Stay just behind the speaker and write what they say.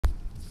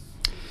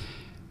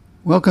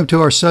Welcome to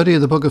our study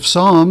of the book of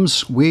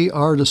Psalms. We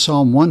are to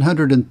Psalm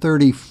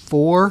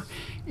 134.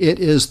 It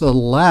is the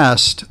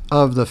last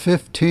of the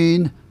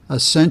 15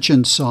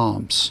 Ascension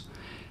Psalms,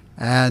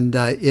 and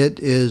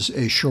it is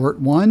a short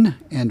one.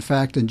 In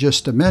fact, in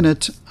just a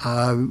minute,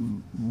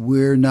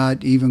 we're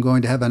not even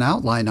going to have an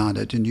outline on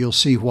it, and you'll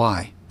see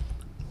why.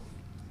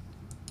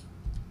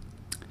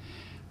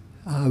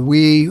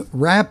 We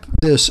wrap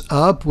this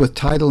up with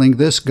titling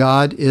this,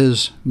 God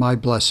is My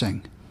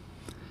Blessing.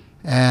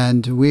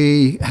 And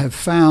we have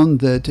found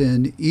that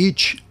in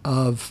each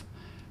of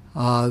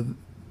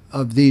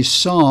these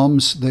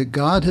psalms that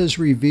God has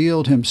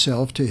revealed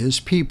himself to his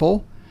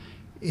people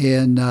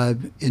in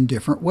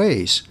different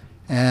ways.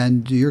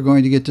 And you're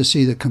going to get to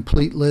see the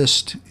complete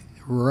list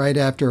right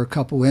after a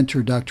couple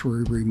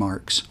introductory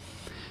remarks.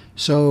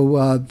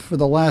 So for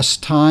the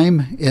last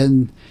time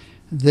in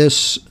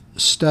this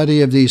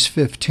study of these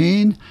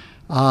 15,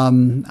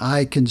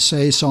 I can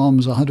say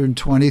Psalms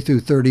 120 through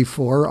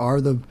 34 are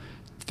the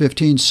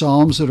 15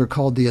 psalms that are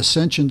called the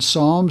Ascension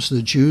Psalms.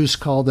 The Jews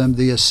call them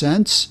the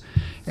ASCENTS,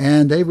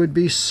 and they would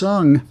be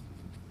sung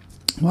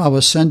while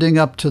ascending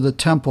up to the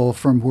temple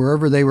from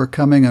wherever they were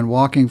coming and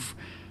walking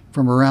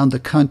from around the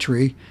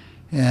country,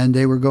 and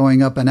they were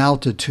going up in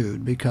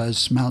altitude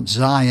because Mount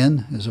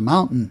Zion is a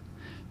mountain,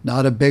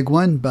 not a big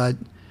one, but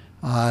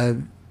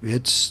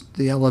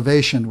the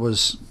elevation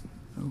was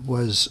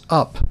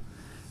up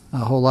a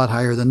whole lot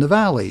higher than the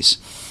valleys.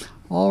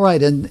 All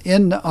right, and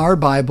in our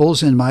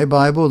Bibles, in my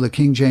Bible, the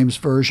King James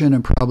Version,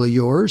 and probably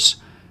yours,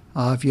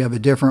 if you have a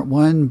different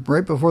one,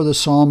 right before the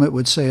psalm it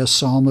would say a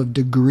psalm of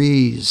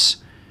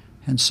degrees.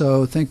 And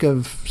so think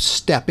of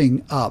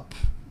stepping up,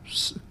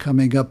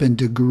 coming up in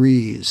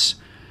degrees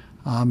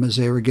as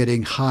they were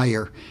getting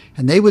higher.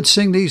 And they would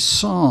sing these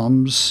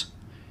psalms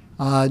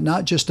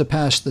not just to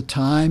pass the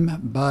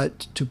time,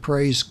 but to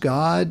praise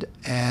God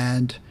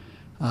and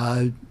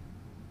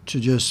to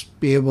just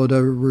be able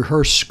to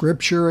rehearse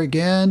scripture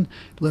again,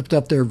 lift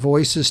up their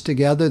voices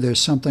together.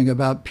 There's something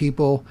about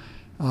people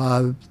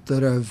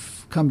that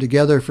have come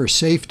together for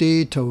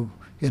safety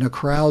in a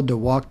crowd to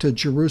walk to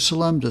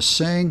Jerusalem to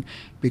sing,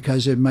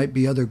 because it might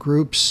be other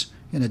groups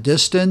in a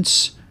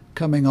distance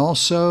coming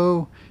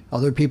also,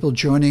 other people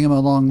joining them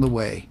along the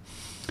way.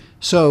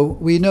 So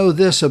we know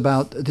this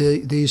about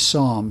these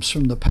psalms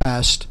from the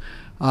past.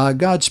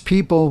 God's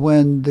people,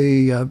 when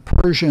the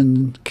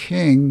Persian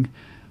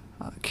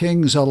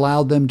kings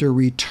allowed them to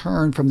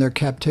return from their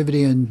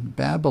captivity in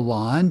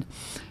Babylon,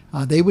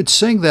 they would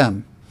sing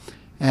them.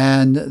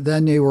 And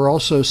then they were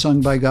also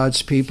sung by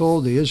God's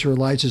people. The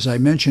Israelites, as I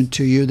mentioned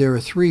to you, there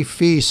are 3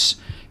 feasts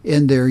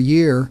in their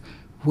year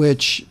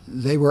which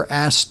they were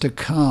asked to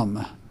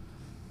come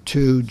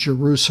to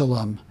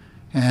Jerusalem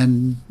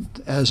and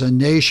as a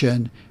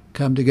nation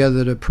come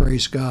together to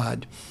praise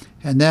God.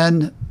 And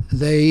then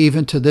they,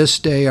 even to this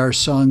day, are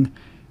sung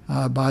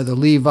by the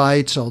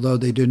Levites, although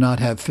they do not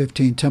have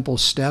 15 temple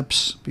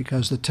steps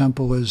because the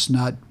temple is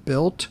not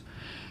built,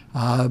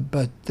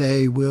 but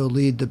they will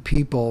lead the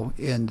people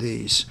in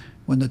these.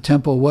 When the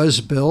temple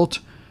was built,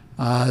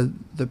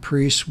 the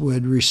priests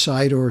would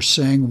recite or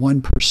sing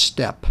 1 per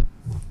step.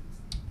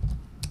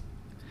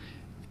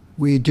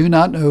 We do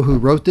not know who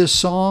wrote this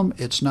psalm.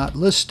 It's not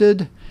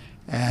listed.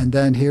 And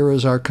then here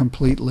is our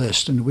complete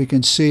list. And we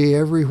can see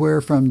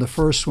everywhere from the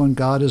first one,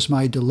 God is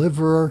my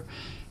deliverer,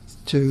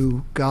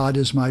 to God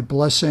is my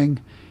blessing.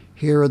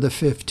 Here are the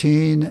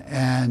 15,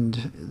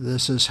 and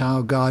this is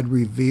how God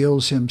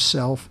reveals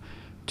himself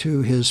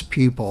to his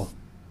people.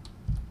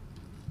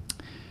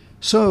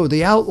 So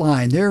the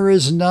outline, there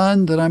is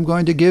none that I'm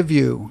going to give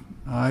you.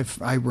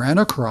 I ran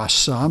across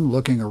some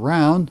looking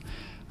around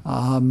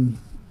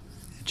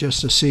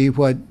just to see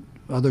what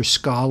other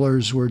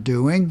scholars were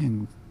doing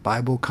and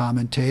Bible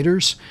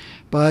commentators,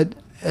 but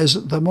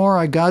the more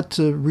I got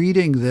to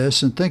reading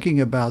this and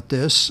thinking about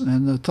this,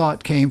 and the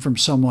thought came from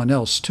someone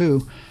else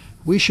too,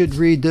 we should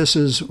read this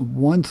as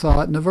one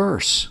thought in a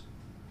verse.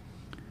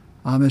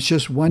 It's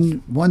just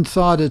one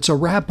thought. It's a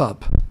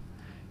wrap-up.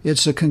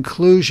 It's a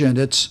conclusion.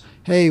 It's,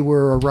 hey,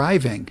 we're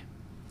arriving.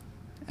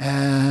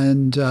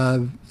 And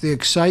the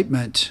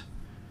excitement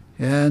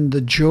and the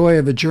joy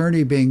of a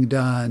journey being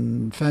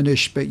done,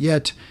 finished, but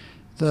yet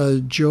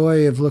the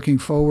joy of looking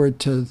forward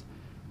to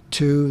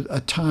a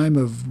time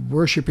of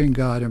worshiping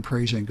God and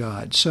praising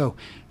God. So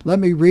let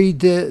me read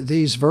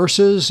these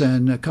verses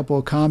and a couple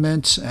of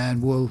comments,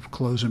 and we'll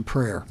close in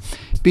prayer.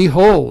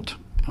 Behold,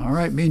 all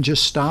right, mean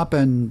just stop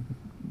and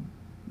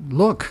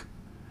look,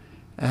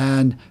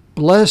 and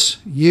bless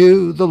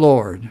you the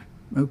Lord,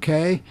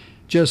 okay?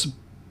 Just,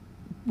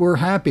 we're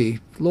happy.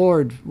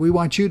 Lord, we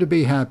want you to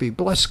be happy.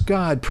 Bless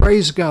God,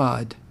 praise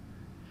God.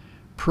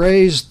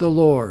 Praise the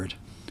Lord,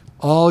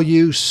 all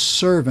you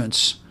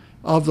servants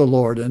of the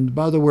Lord. And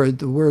by the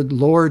word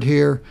Lord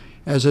here,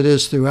 as it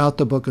is throughout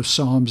the book of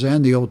Psalms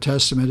and the Old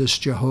Testament, is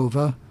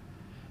Jehovah.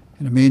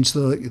 And it means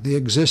the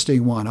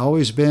existing one,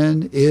 always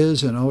been,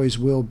 is, and always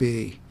will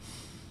be.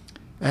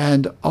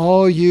 And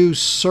all you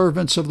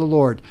servants of the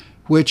Lord,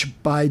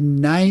 which by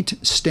night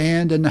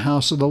stand in the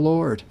house of the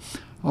Lord.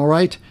 All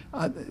right,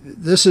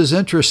 This is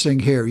interesting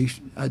here.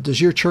 Does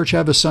your church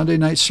have a Sunday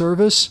night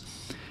service?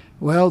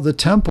 Well, the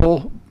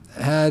temple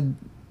had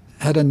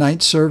a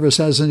night service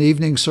as an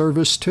evening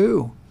service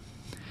too.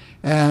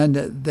 And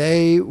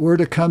they were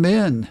to come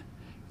in.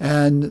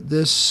 And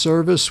this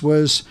service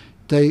was,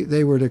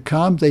 they were to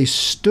come, they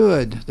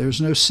stood.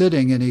 There's no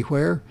sitting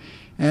anywhere.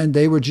 And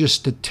they were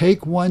just to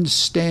take one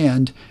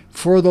stand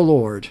for the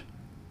Lord.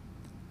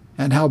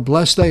 And how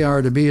blessed they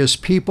are to be his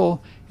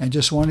people and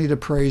just wanting to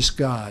praise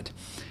God.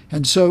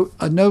 And so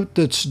a note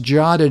that's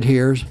jotted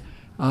here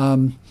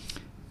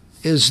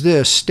is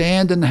this: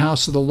 stand in the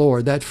house of the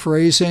Lord. That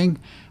phrasing,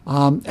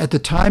 at the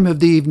time of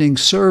the evening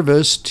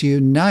service, to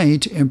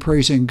unite in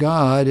praising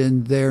God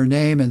in their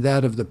name and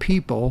that of the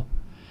people,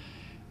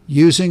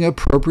 using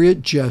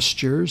appropriate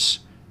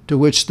gestures to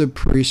which the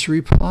priests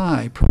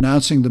reply,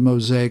 pronouncing the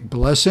Mosaic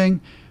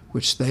blessing,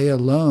 which they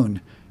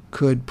alone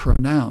could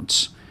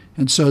pronounce.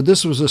 And so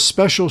this was a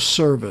special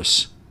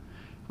service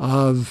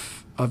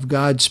of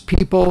God's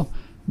people,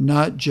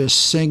 not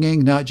just singing,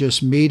 not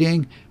just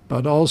meeting,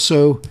 but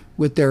also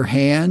with their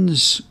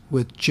hands,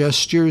 with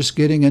gestures,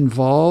 getting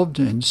involved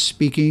and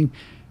speaking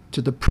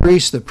to the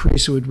priest. The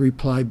priest would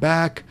reply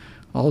back,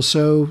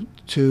 also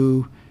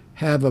to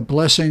have a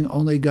blessing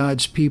only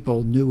God's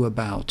people knew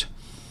about.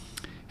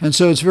 And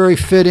so it's very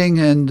fitting,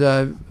 and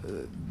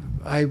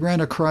I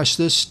ran across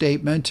this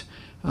statement.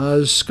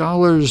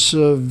 Scholars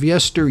of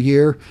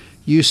yesteryear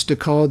used to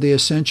call the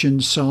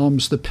Ascension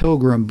Psalms the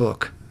Pilgrim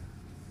Book,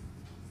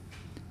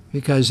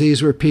 because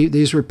these were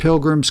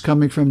pilgrims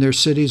coming from their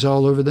cities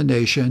all over the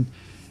nation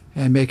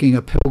and making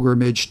a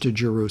pilgrimage to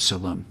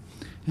Jerusalem.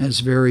 And it's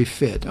very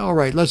fit. All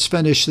right, let's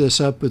finish this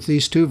up with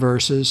these two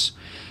verses.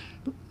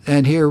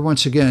 And here,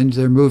 once again,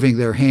 they're moving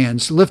their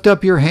hands. Lift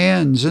up your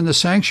hands in the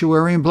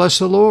sanctuary and bless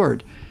the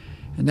Lord.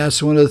 And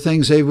that's one of the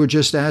things they were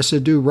just asked to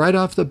do right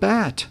off the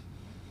bat.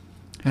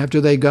 After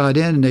they got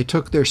in and they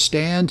took their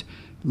stand,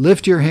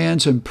 lift your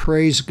hands and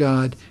praise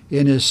God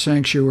in his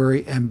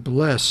sanctuary and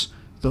bless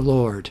the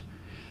Lord.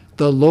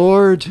 The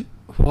Lord,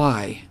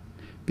 why?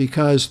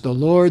 Because the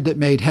Lord that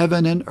made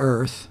heaven and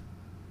earth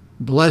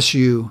bless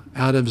you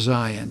out of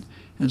Zion.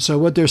 And so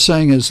what they're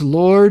saying is,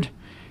 Lord,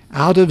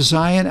 out of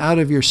Zion, out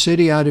of your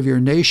city, out of your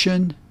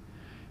nation,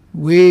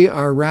 we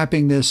are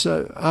wrapping this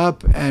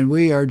up and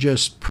we are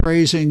just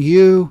praising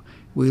you.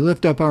 We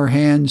lift up our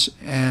hands,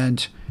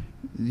 and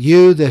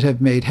you that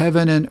have made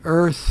heaven and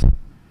earth,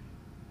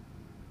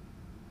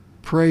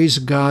 praise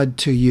God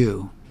to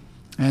you.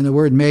 And the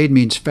word made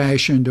means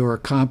fashioned or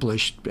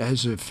accomplished,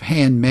 as if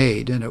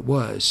handmade, and it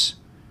was.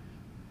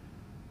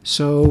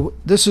 So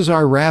this is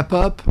our wrap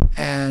up,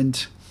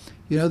 and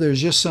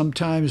there's just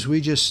sometimes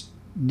we just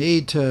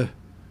need to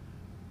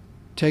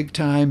take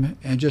time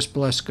and just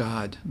bless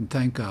God and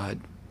thank God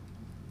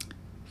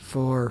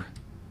for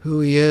who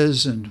he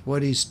is and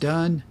what he's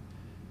done.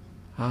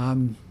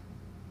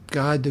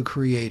 God the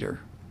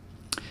Creator.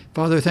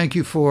 Father, thank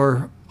you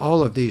for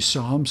all of these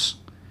Psalms.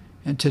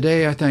 And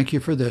today I thank you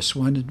for this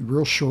one.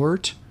 Real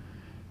short,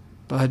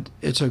 but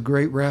it's a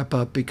great wrap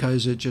up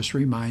because it just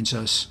reminds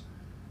us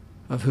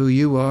of who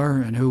you are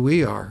and who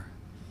we are.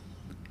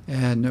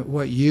 And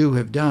what you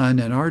have done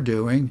and are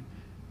doing,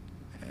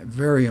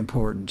 very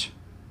important.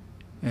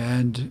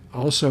 And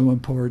also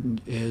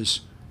important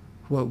is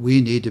what we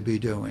need to be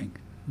doing.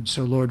 And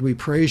so, Lord, we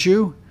praise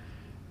you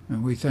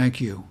and we thank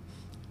you.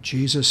 In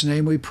Jesus'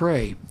 name we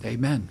pray.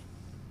 Amen.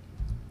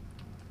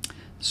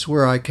 This is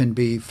where I can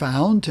be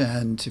found.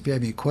 And if you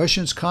have any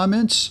questions,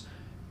 comments,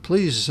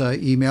 please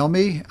email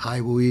me. I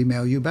will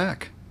email you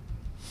back.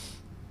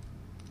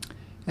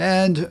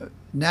 And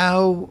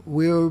now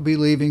we'll be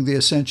leaving the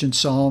Ascension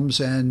Psalms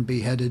and be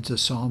headed to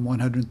Psalm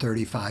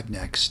 135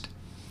 next.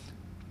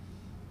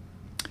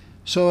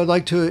 So I'd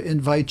like to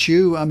invite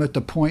you, I'm at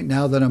the point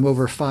now that I'm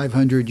over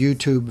 500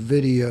 YouTube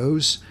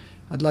videos.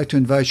 I'd like to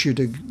invite you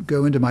to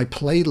go into my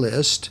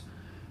playlist.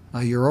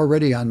 You're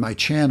already on my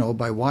channel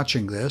by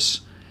watching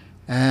this,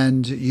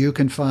 and you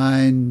can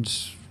find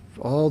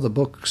all the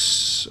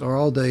books or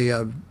all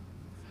the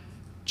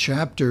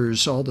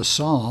chapters, all the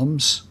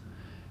Psalms,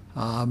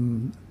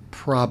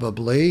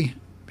 probably,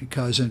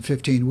 because in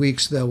 15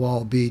 weeks they'll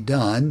all be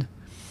done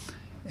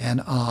and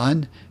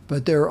on.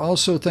 But there are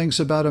also things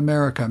about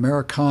America,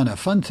 Americana,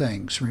 fun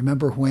things,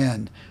 remember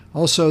when.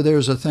 Also,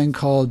 there's a thing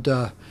called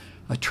a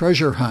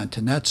treasure hunt,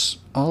 and that's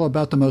all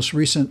about the most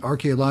recent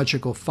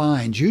archaeological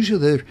finds.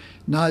 Usually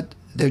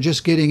they're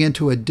just getting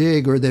into a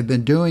dig, or they've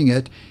been doing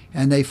it,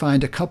 and they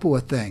find a couple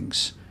of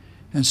things.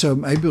 And so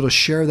I'm able to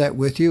share that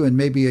with you, and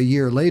maybe a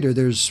year later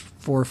there's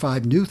 4 or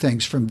 5 new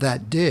things from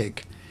that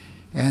dig.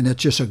 And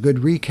it's just a good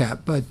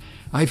recap. But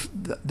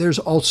there's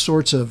all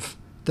sorts of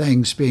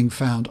things being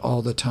found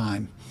all the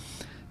time.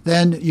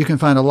 Then you can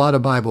find a lot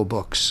of Bible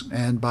books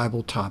and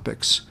Bible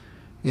topics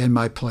in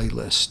my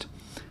playlist.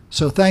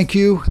 So thank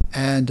you,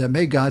 and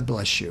may God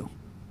bless you.